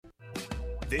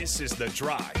This is The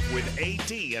Drive with AD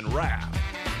and Raph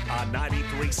on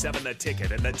 93.7 The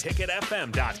Ticket and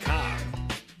theticketfm.com.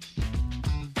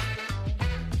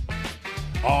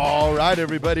 All right,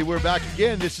 everybody, we're back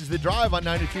again. This is The Drive on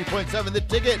 93.7 The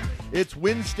Ticket. It's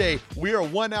Wednesday. We are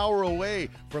 1 hour away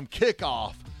from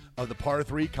kickoff of the Par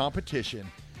 3 competition.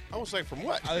 I was like, from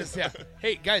what?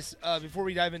 Hey, guys, before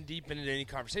we dive in deep into any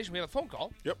conversation, we have a phone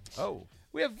call. Yep. Oh.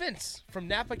 We have Vince from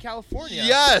Napa, California.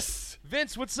 Yes!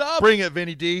 Vince, what's up? Bring it,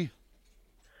 Vinny D.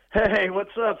 Hey,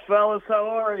 what's up, fellas? How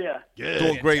are you? Good.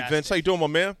 Doing great, Vince. How you doing, my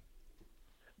man?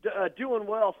 Doing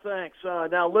well, thanks.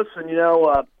 Now, listen,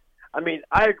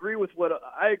 I agree with what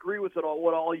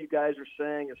all you guys are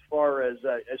saying as far as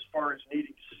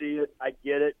needing to see it. I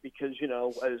get it because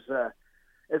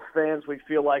as fans, we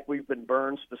feel like we've been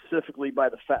burned specifically by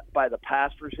the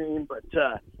past regime.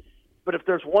 But if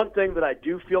there's one thing that I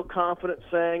do feel confident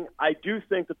saying, I do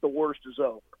think that the worst is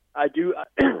over. I do.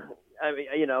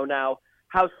 Now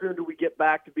how soon do we get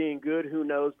back to being good? Who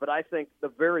knows? But I think the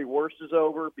very worst is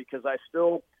over because I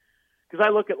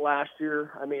look at last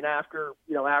year. I mean, after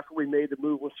we made the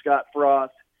move with Scott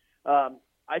Frost, I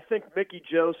think Mickey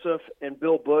Joseph and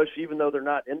Bill Bush, even though they're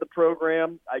not in the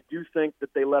program, I do think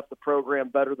that they left the program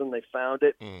better than they found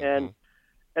it. Mm-hmm.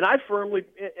 And I firmly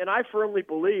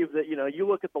believe that, you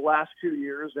look at the last 2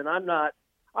 years, and I'm not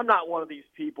one of these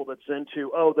people that's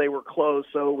into, they were close,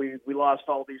 so we lost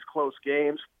all these close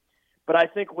games. But I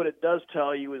think what it does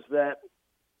tell you is that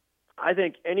I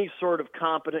think any sort of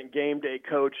competent game day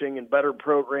coaching and better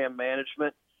program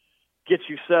management gets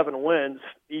you 7 wins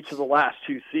each of the last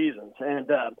 2 seasons. And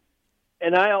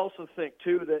I also think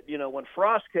too that, when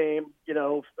Frost came,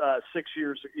 5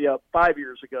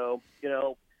 years ago,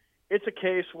 it's a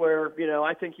case where,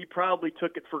 I think he probably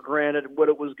took it for granted what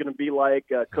it was going to be like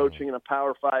coaching in a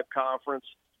Power 5 conference,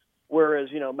 whereas,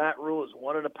 Matt Rhule has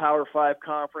won in a Power 5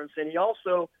 conference. And he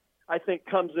also, I think,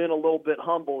 comes in a little bit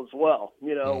humble as well.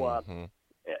 I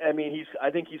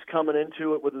think he's coming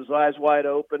into it with his eyes wide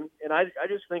open. And I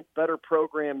just think better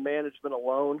program management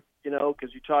alone,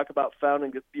 because you talk about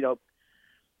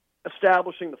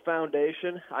establishing the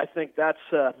foundation. I think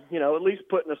that's, at least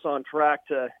putting us on track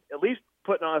to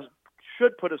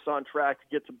should put us on track to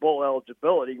get to bowl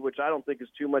eligibility, which I don't think is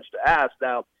too much to ask.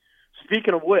 Now,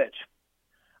 speaking of which,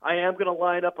 I am going to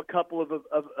line up a couple of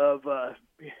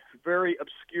very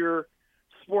obscure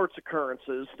sports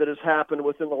occurrences that has happened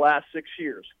within the last 6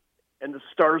 years, and the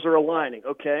stars are aligning,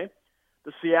 okay?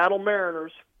 The Seattle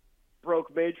Mariners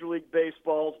broke Major League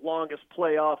Baseball's longest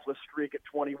playoff-less streak at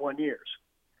 21 years.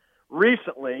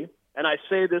 Recently, and I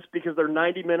say this because they're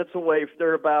 90 minutes away,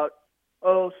 they're about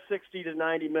 60 to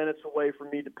 90 minutes away from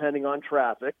me, depending on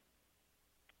traffic.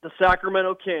 The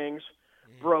Sacramento Kings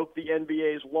broke the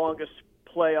NBA's longest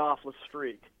playoff-less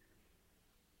streak.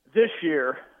 This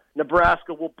year,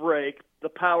 Nebraska will break the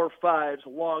Power 5's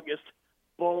longest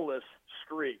bowlless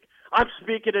streak. I'm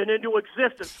speaking it into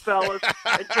existence, fellas.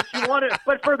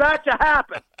 But for that to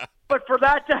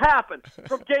happen,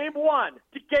 from game 1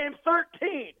 to game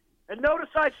 13, and notice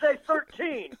I say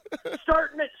 13,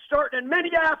 starting in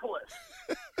Minneapolis.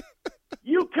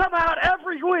 You come out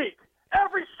every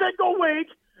single week,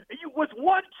 with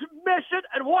one mission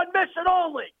and one mission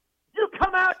only. You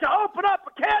come out to open up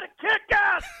a can of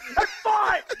kick-ass and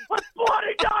fight with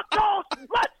bloody knuckles.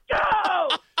 Let's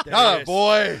go! Oh,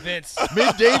 boy. Vince.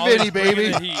 Midday Always Vinny, bringing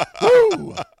baby. the heat.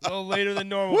 Woo! A little later than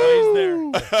normal, but he's there.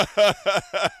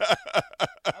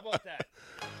 How about that?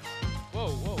 Whoa,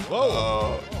 whoa, whoa.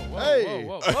 Whoa. Whoa, Hey.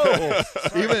 whoa, whoa, whoa.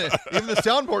 Even the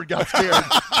soundboard got scared.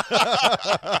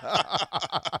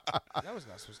 That was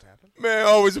not supposed to happen. Man, I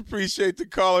always appreciate the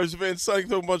callers, Vince. Thanks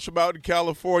so much about in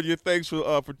California. Thanks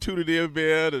for tuning in,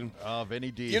 man. And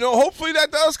Vinny D. hopefully that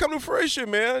does come to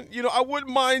fruition, man. I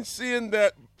wouldn't mind seeing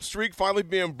that streak finally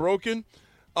being broken.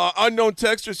 Unknown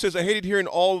Texter says, I hated hearing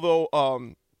although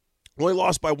only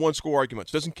lost by 1 score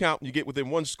arguments. Doesn't count when you get within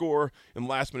 1 score in the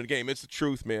last minute of the game. It's the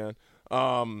truth, man.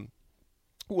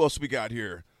 Who else we got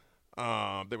here?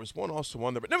 There was one also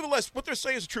on there. But nevertheless, what they're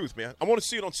saying is the truth, man. I want to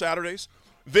see it on Saturdays.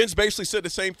 Vince basically said the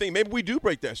same thing. Maybe we do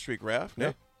break that streak, Raph.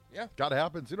 Yeah. Got to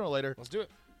happen sooner or later. Let's do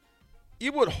it.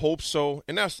 You would hope so,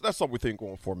 and that's all we're thinking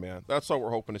going for, man. That's all we're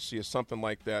hoping to see is something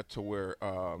like that to where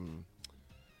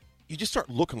you just start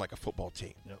looking like a football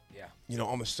team. Yeah.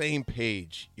 On the same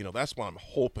page. That's what I'm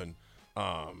hoping.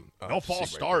 No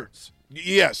false starts.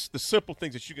 Yes, the simple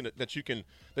things that you can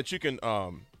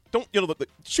don't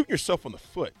shooting yourself on the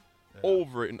foot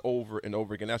over and over and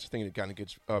over again. That's the thing that kind of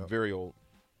gets very old.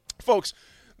 Folks,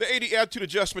 the 80 Attitude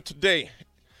Adjustment today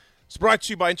is brought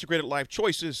to you by Integrated Life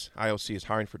Choices. ILC is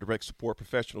hiring for direct support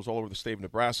professionals all over the state of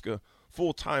Nebraska.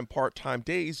 full-time, part-time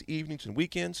days, evenings, and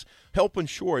weekends. Help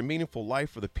ensure a meaningful life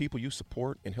for the people you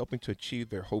support and helping to achieve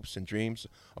their hopes and dreams.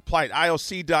 Apply at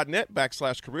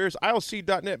ilc.net/careers,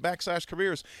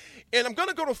 ilc.net/careers. And I'm going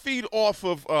to go to feed off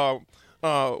of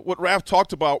what Raph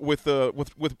talked about with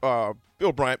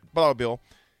Bill Bryant, Bill.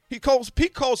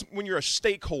 Pete calls when you're a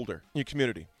stakeholder in your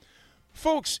community.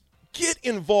 Folks, get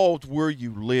involved where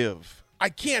you live. I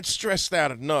can't stress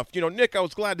that enough. You know, Nick, I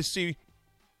was glad to see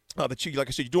that you, like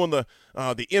I said, you're doing the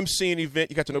MCing event.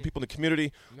 You got to know people in the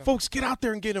community. Yeah. Folks, get out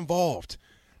there and get involved.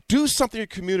 Do something in your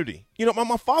community. You know,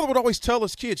 my father would always tell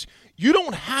us kids, you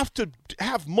don't have to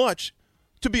have much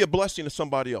to be a blessing to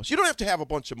somebody else. You don't have to have a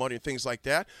bunch of money and things like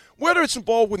that. Whether it's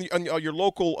involved with your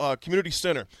local community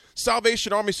center.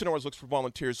 Salvation Army Center always looks for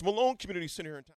volunteers. Malone Community Center here in town.